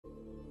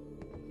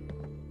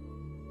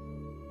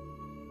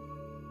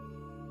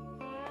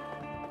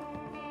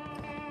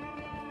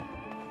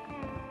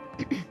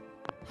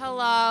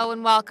Hello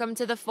and welcome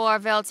to the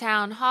Fourville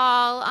Town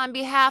Hall. On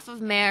behalf of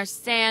Mayor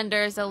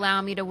Sanders,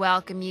 allow me to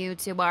welcome you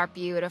to our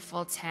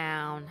beautiful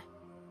town.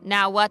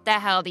 Now what the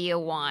hell do you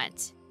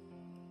want?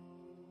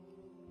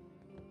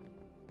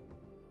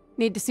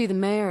 Need to see the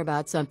mayor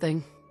about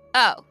something.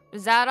 Oh,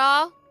 is that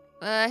all?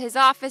 His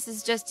office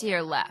is just to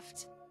your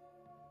left.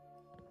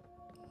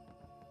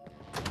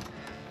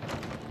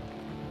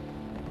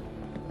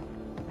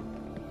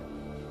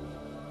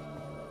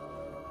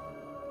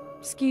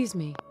 Excuse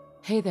me.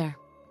 Hey there.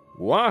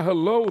 Why,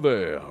 hello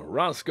there.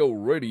 Roscoe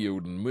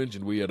radioed and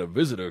mentioned we had a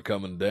visitor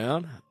coming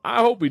down.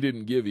 I hope he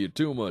didn't give you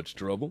too much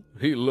trouble.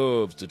 He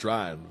loves to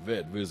try and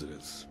vet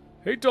visitors.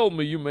 He told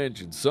me you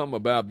mentioned something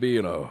about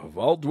being a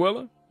vault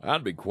dweller.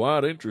 I'd be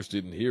quite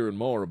interested in hearing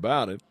more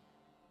about it.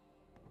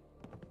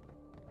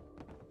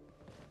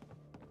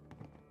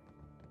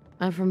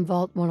 I'm from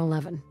Vault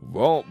 111.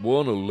 Vault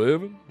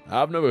 111?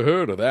 I've never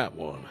heard of that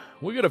one.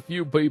 We got a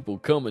few people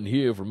coming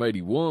here from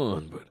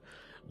 81, but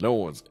no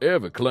one's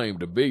ever claimed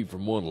to be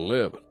from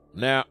 111.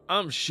 Now,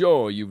 I'm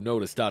sure you've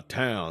noticed our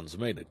town's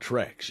main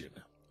attraction,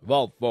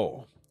 Vault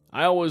 4.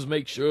 I always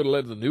make sure to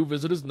let the new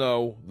visitors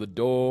know the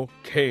door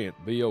can't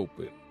be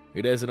open.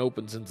 It hasn't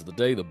opened since the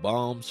day the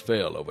bombs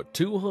fell over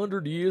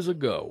 200 years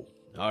ago.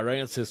 Our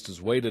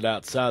ancestors waited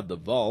outside the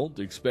vault,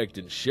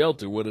 expecting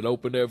shelter when it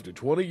opened after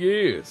 20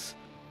 years.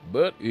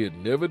 But it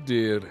never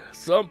did.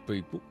 Some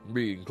people,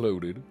 me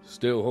included,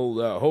 still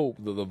hold out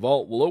hope that the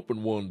vault will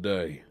open one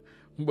day.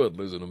 But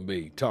listen to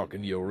me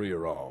talking your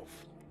ear off.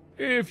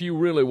 If you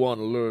really want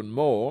to learn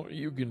more,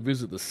 you can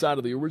visit the site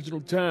of the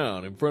original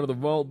town in front of the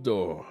vault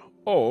door,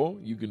 or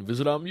you can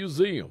visit our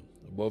museum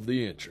above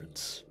the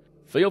entrance.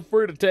 Feel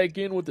free to take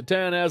in what the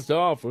town has to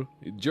offer.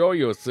 Enjoy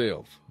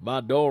yourself.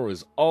 My door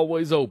is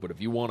always open if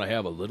you want to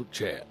have a little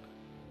chat.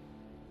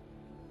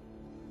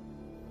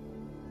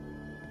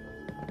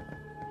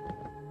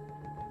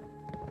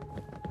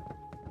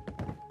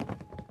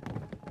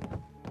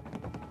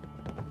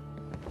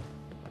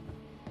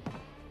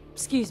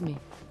 Excuse me.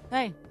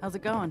 Hey, how's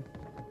it going?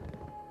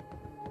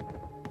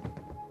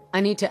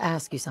 I need to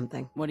ask you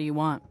something. What do you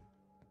want?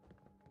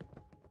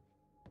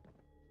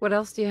 What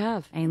else do you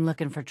have? Ain't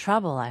looking for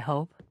trouble, I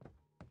hope.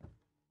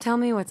 Tell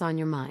me what's on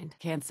your mind.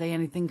 Can't say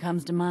anything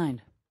comes to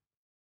mind.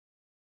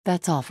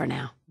 That's all for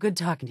now. Good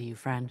talking to you,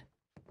 friend.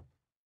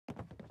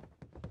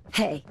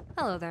 Hey.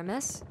 Hello there,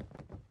 miss.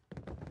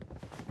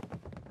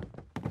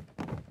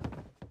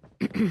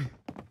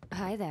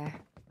 Hi there.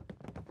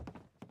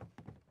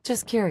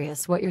 Just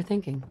curious what you're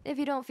thinking. If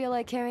you don't feel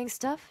like carrying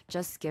stuff,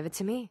 just give it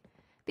to me.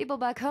 People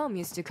back home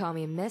used to call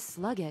me Miss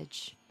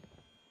Luggage.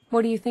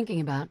 What are you thinking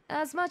about?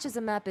 As much as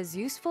a map is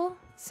useful,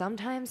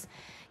 sometimes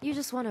you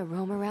just want to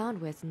roam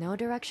around with no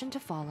direction to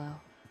follow.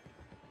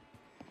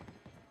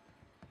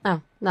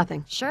 Oh,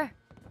 nothing. Sure.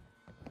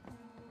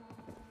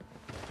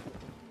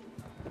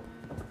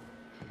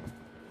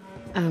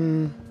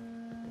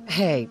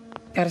 Hey,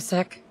 got a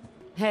sec?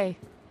 Hey.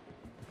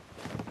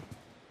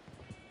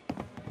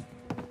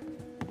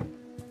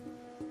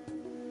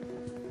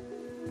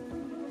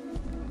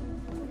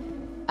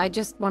 I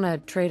just want to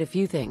trade a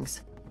few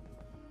things.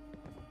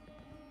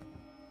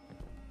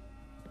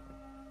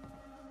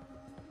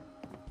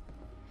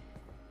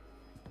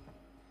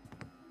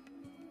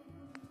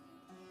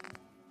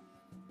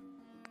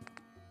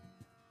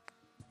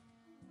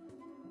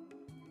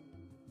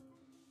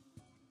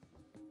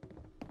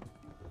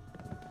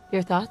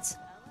 Your thoughts?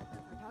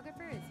 The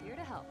photographer is here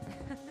to help.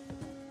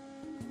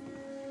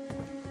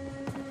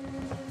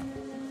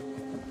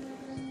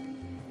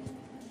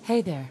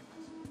 Hey there.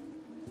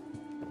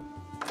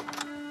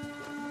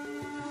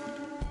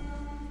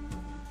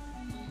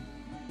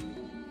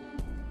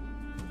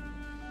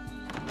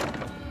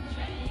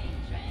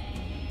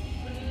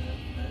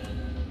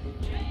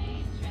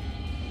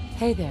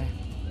 Hey there.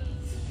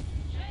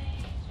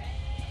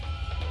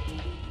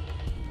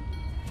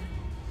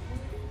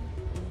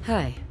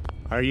 Hi.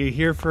 Are you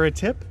here for a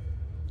tip?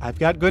 I've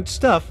got good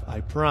stuff,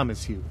 I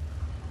promise you.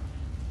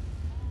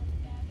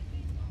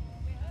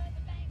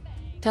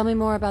 Tell me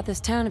more about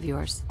this town of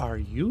yours. Are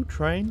you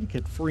trying to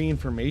get free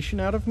information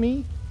out of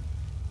me?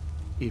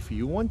 If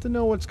you want to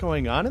know what's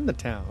going on in the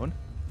town,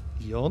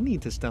 you'll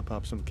need to stump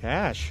up some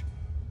cash.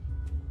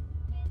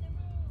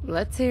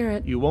 Let's hear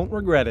it. You won't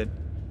regret it.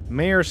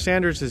 Mayor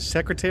Sanders'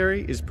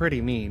 secretary is pretty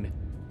mean.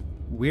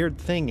 Weird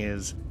thing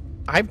is,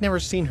 I've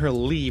never seen her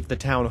leave the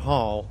town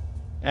hall.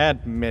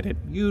 Admit it,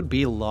 you'd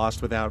be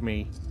lost without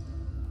me.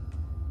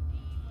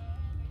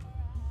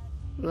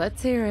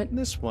 Let's hear it.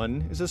 This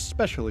one is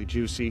especially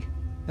juicy.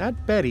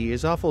 That Betty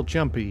is awful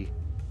jumpy,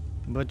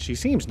 but she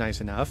seems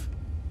nice enough.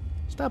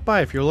 Stop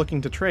by if you're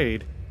looking to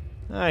trade.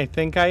 I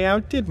think I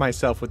outdid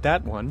myself with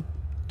that one.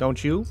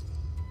 Don't you?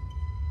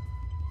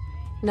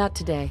 Not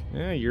today.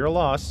 You're a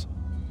loss.